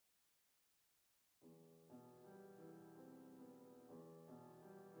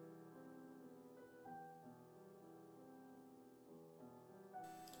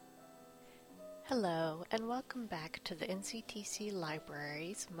Hello, and welcome back to the NCTC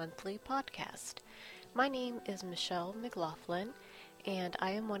Library's monthly podcast. My name is Michelle McLaughlin, and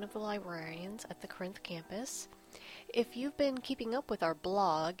I am one of the librarians at the Corinth campus. If you've been keeping up with our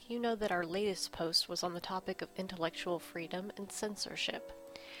blog, you know that our latest post was on the topic of intellectual freedom and censorship.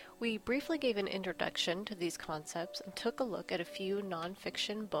 We briefly gave an introduction to these concepts and took a look at a few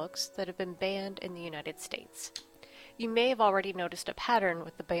nonfiction books that have been banned in the United States. You may have already noticed a pattern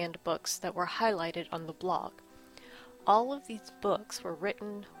with the banned books that were highlighted on the blog. All of these books were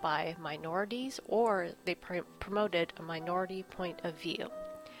written by minorities or they promoted a minority point of view.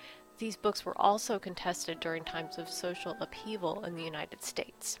 These books were also contested during times of social upheaval in the United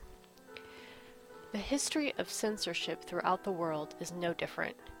States. The history of censorship throughout the world is no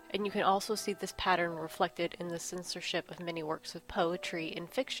different, and you can also see this pattern reflected in the censorship of many works of poetry and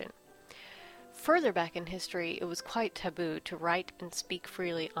fiction. Further back in history, it was quite taboo to write and speak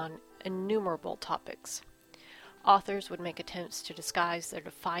freely on innumerable topics. Authors would make attempts to disguise their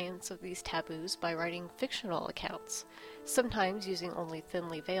defiance of these taboos by writing fictional accounts, sometimes using only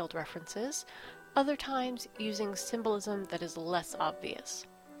thinly veiled references, other times using symbolism that is less obvious.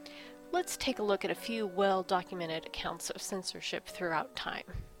 Let's take a look at a few well-documented accounts of censorship throughout time.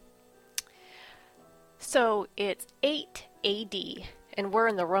 So it's 8 AD, and we're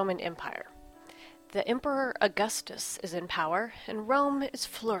in the Roman Empire. The Emperor Augustus is in power, and Rome is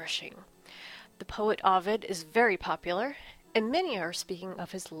flourishing. The poet Ovid is very popular, and many are speaking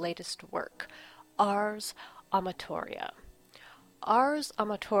of his latest work, Ars Amatoria. Ars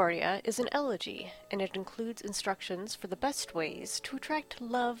Amatoria is an elegy, and it includes instructions for the best ways to attract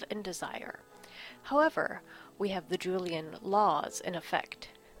love and desire. However, we have the Julian laws in effect.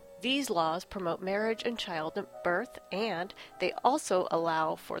 These laws promote marriage and childbirth, and they also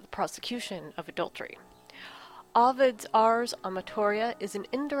allow for the prosecution of adultery. Ovid's Ars Amatoria is an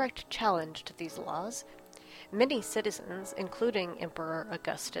indirect challenge to these laws. Many citizens, including Emperor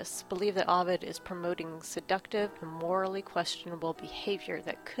Augustus, believe that Ovid is promoting seductive and morally questionable behavior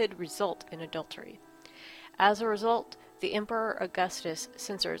that could result in adultery. As a result, the Emperor Augustus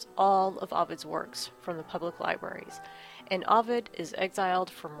censors all of Ovid's works from the public libraries, and Ovid is exiled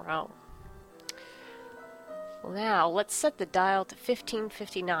from Rome. Well, now, let's set the dial to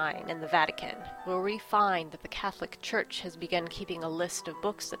 1559 in the Vatican, where we find that the Catholic Church has begun keeping a list of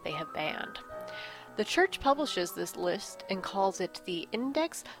books that they have banned. The Church publishes this list and calls it the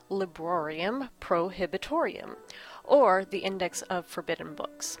Index Librorum Prohibitorium, or the Index of Forbidden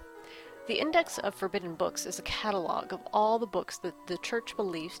Books. The Index of Forbidden Books is a catalog of all the books that the Church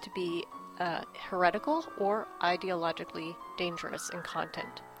believes to be heretical or ideologically dangerous in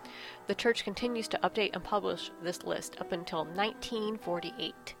content. The Church continues to update and publish this list up until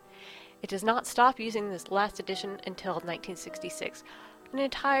 1948. It does not stop using this last edition until 1966, an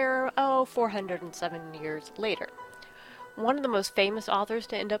entire, 407 years later. One of the most famous authors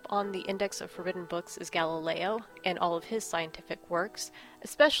to end up on the Index of Forbidden Books is Galileo and all of his scientific works,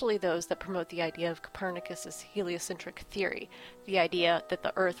 especially those that promote the idea of Copernicus's heliocentric theory, the idea that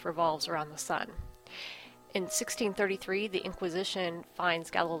the Earth revolves around the Sun. In 1633, the Inquisition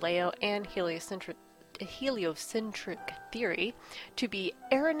finds Galileo and heliocentric theory to be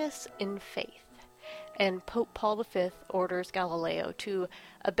erroneous in faith, and Pope Paul V orders Galileo to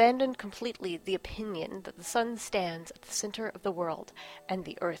abandon completely the opinion that the sun stands at the center of the world and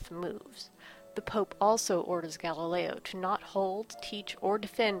the earth moves. The Pope also orders Galileo to not hold, teach, or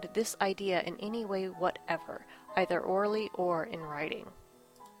defend this idea in any way whatever, either orally or in writing.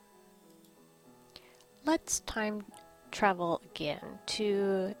 Let's time travel again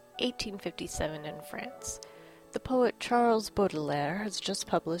to 1857 in France. The poet Charles Baudelaire has just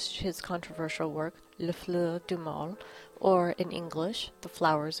published his controversial work, Les Fleurs du Mal, or in English, The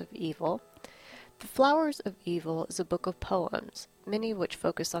Flowers of Evil. The Flowers of Evil is a book of poems, many of which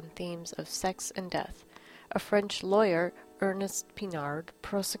focus on themes of sex and death. A French lawyer, Ernest Pinard,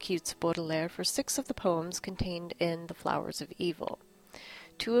 prosecutes Baudelaire for 6 of the poems contained in The Flowers of Evil.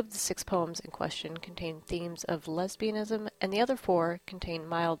 2 of the 6 poems in question contain themes of lesbianism, and the other 4 contain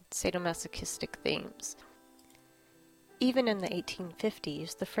mild sadomasochistic themes. Even in the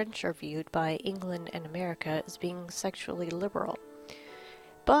 1850s, the French are viewed by England and America as being sexually liberal.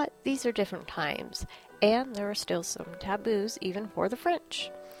 But these are different times, and there are still some taboos even for the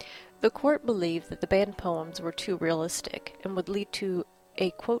French. The court believed that the banned poems were too realistic and would lead to a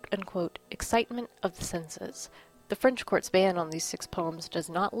quote-unquote excitement of the senses. The French court's ban on these 6 poems does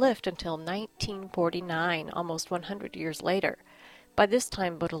not lift until 1949, almost 100 years later. By this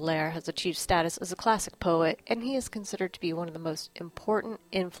time, Baudelaire has achieved status as a classic poet, and he is considered to be one of the most important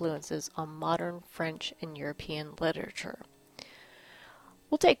influences on modern French and European literature.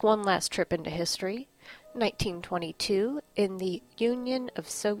 We'll take one last trip into history. 1922, in the Union of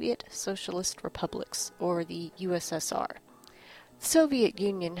Soviet Socialist Republics, or the USSR. The Soviet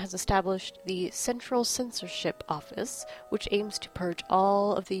Union has established the Central Censorship Office, which aims to purge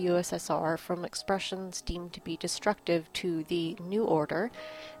all of the USSR from expressions deemed to be destructive to the New Order,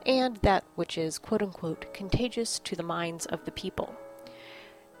 and that which is quote-unquote contagious to the minds of the people.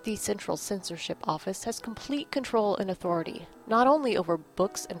 The Central Censorship Office has complete control and authority, not only over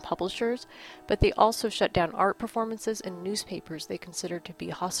books and publishers, but they also shut down art performances and newspapers they consider to be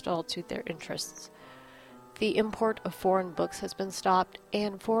hostile to their interests. The import of foreign books has been stopped,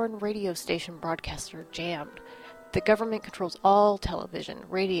 and foreign radio station broadcasts are jammed. The government controls all television,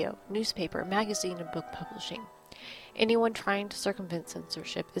 radio, newspaper, magazine, and book publishing. Anyone trying to circumvent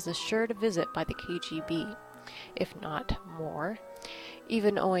censorship is assured a visit by the KGB, if not more.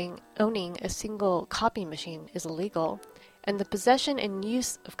 Even owning a single copy machine is illegal, and the possession and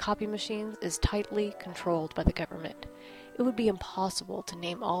use of copy machines is tightly controlled by the government. It would be impossible to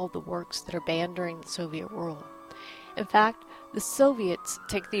name all the works that are banned during the Soviet rule. In fact, the Soviets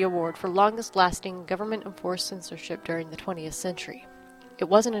take the award for longest-lasting government-enforced censorship during the 20th century. It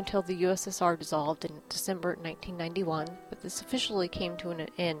wasn't until the USSR dissolved in December 1991 that this officially came to an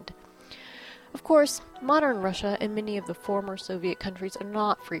end. Of course, modern Russia and many of the former Soviet countries are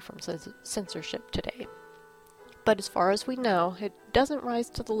not free from censorship today. But as far as we know, it doesn't rise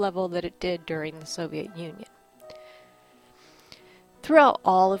to the level that it did during the Soviet Union. Throughout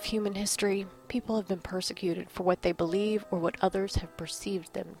all of human history, people have been persecuted for what they believe or what others have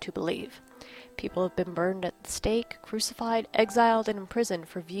perceived them to believe. People have been burned at the stake, crucified, exiled, and imprisoned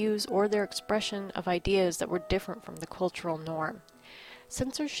for views or their expression of ideas that were different from the cultural norm.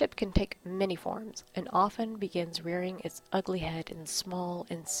 Censorship can take many forms, and often begins rearing its ugly head in small,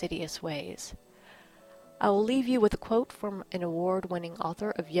 insidious ways. I will leave you with a quote from an award-winning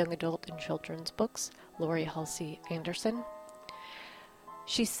author of young adult and children's books, Laurie Halsey Anderson.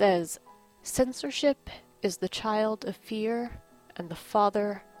 She says, "Censorship is the child of fear and the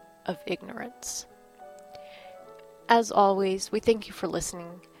father of ignorance." As always, we thank you for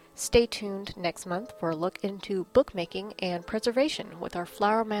listening. Stay tuned next month for a look into bookmaking and preservation with our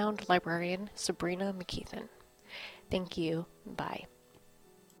Flower Mound librarian, Sabrina McKeithen. Thank you. Bye.